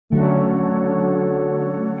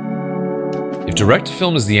If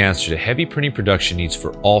direct-to-film is the answer to heavy printing production needs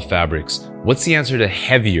for all fabrics, what's the answer to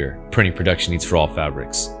heavier printing production needs for all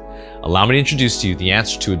fabrics? Allow me to introduce to you the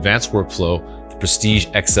answer to advanced workflow, the Prestige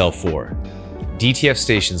XL4. DTF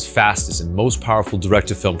Station's fastest and most powerful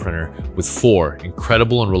direct-to-film printer with 4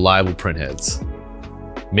 incredible and reliable printheads.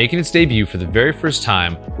 Making its debut for the very first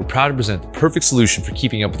time, we're proud to present the perfect solution for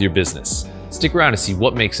keeping up with your business. Stick around to see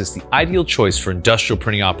what makes this the ideal choice for industrial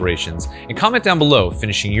printing operations, and comment down below if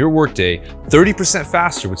finishing your workday 30%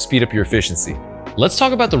 faster would speed up your efficiency. Let's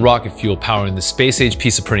talk about the rocket fuel powering this space-age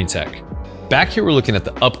piece of printing tech. Back here we're looking at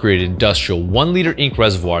the upgraded industrial 1-liter ink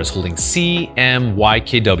reservoirs holding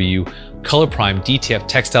CMYKW Color Prime DTF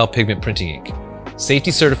textile pigment printing ink.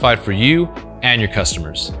 Safety certified for you and your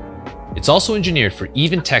customers. It's also engineered for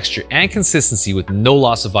even texture and consistency with no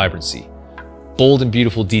loss of vibrancy. Bold and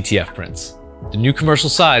beautiful DTF prints. The new commercial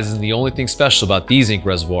size isn't the only thing special about these ink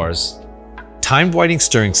reservoirs. Timed white ink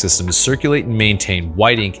stirring system to circulate and maintain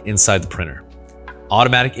white ink inside the printer.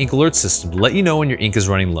 Automatic ink alert system to let you know when your ink is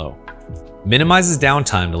running low. Minimizes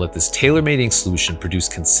downtime to let this tailor-made ink solution produce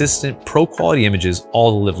consistent, pro-quality images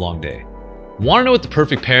all the livelong day. Want to know what the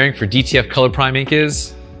perfect pairing for DTF Color Prime ink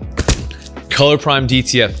is? Color Prime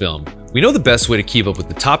DTF film. We know the best way to keep up with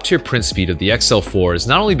the top-tier print speed of the XL4 is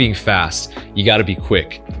not only being fast, you gotta be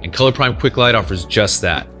quick, and Color Prime Quicklight offers just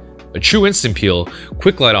that. A true instant peel,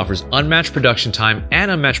 Quicklight offers unmatched production time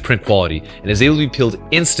and unmatched print quality, and is able to be peeled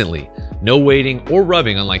instantly, no waiting or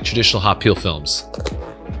rubbing unlike traditional hot peel films.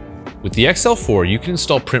 With the XL4, you can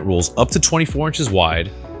install print rolls up to 24 inches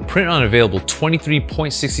wide, print on available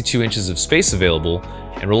 23.62 inches of space available,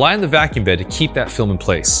 and rely on the vacuum bed to keep that film in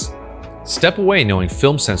place. Step away knowing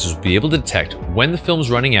film sensors will be able to detect when the film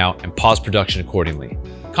is running out and pause production accordingly.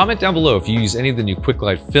 Comment down below if you use any of the new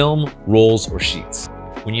Quicklight film, rolls, or sheets.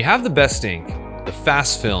 When you have the best ink, the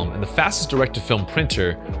fast film, and the fastest direct-to-film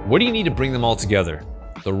printer, what do you need to bring them all together?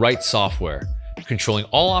 The right software. Controlling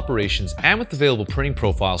all operations and with available printing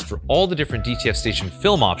profiles for all the different DTF Station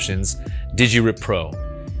film options, DigiRip Pro.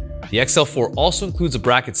 The XL4 also includes a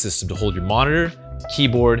bracket system to hold your monitor,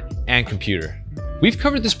 keyboard, and computer. We've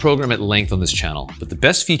covered this program at length on this channel, but the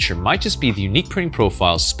best feature might just be the unique printing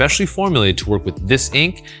profiles specially formulated to work with this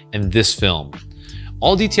ink and this film.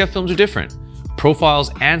 All DTF films are different.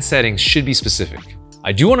 Profiles and settings should be specific.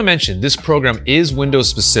 I do want to mention this program is Windows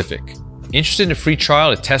specific. Interested in a free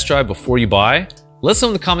trial to test drive before you buy? Let us know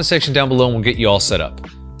in the comment section down below and we'll get you all set up.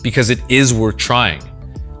 Because it is worth trying.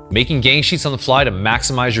 Making gang sheets on the fly to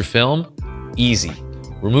maximize your film? Easy.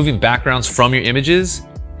 Removing backgrounds from your images?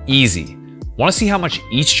 Easy. Want to see how much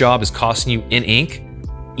each job is costing you in ink?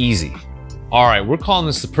 Easy. Alright, we're calling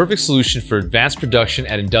this the perfect solution for advanced production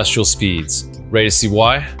at industrial speeds. Ready to see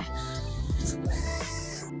why?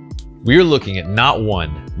 We are looking at not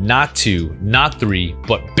 1, not 2, not 3,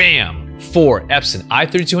 but BAM! 4 Epson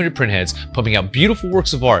i3200 printheads pumping out beautiful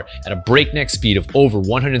works of art at a breakneck speed of over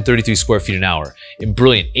 133 square feet an hour in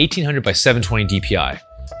brilliant 1800 by 720 DPI.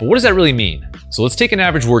 But what does that really mean? So let's take an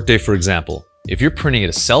average workday for example. If you're printing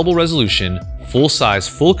at a sellable resolution, full-size,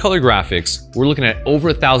 full-color graphics, we're looking at over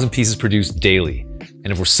 1,000 pieces produced daily.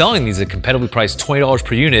 And if we're selling these at competitively priced $20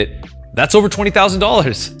 per unit, that's over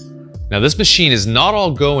 $20,000. Now this machine is not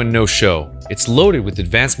all go and no show. It's loaded with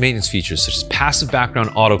advanced maintenance features such as passive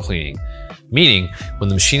background auto cleaning, meaning when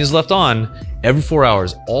the machine is left on, every 4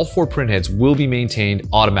 hours, all 4 printheads will be maintained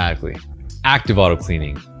automatically. Active auto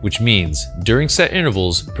cleaning, which means during set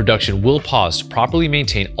intervals, production will pause to properly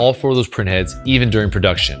maintain all 4 of those printheads even during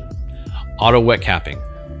production. Auto wet capping,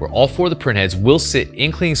 where all 4 of the printheads will sit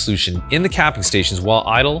in cleaning solution in the capping stations while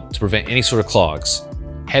idle to prevent any sort of clogs.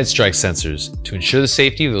 Head strike sensors to ensure the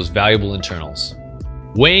safety of those valuable internals.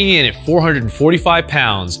 Weighing in at 445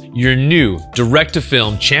 pounds, your new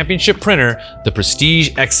direct-to-film championship printer, the Prestige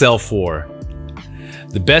XL4.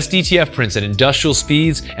 The best DTF prints at industrial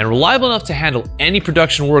speeds and reliable enough to handle any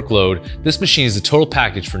production workload, this machine is the total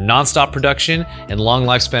package for non-stop production and long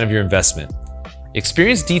lifespan of your investment.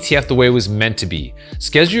 Experience DTF the way it was meant to be.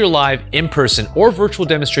 Schedule your live, in-person, or virtual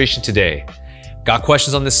demonstration today. Got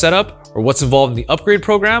questions on this setup or what's involved in the upgrade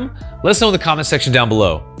program? Let us know in the comment section down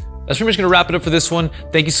below. That's pretty much going to wrap it up for this one.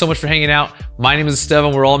 Thank you so much for hanging out. My name is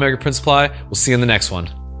Esteban. We're All American Print Supply. We'll see you in the next one.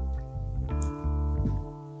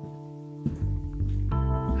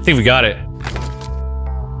 I think we got it.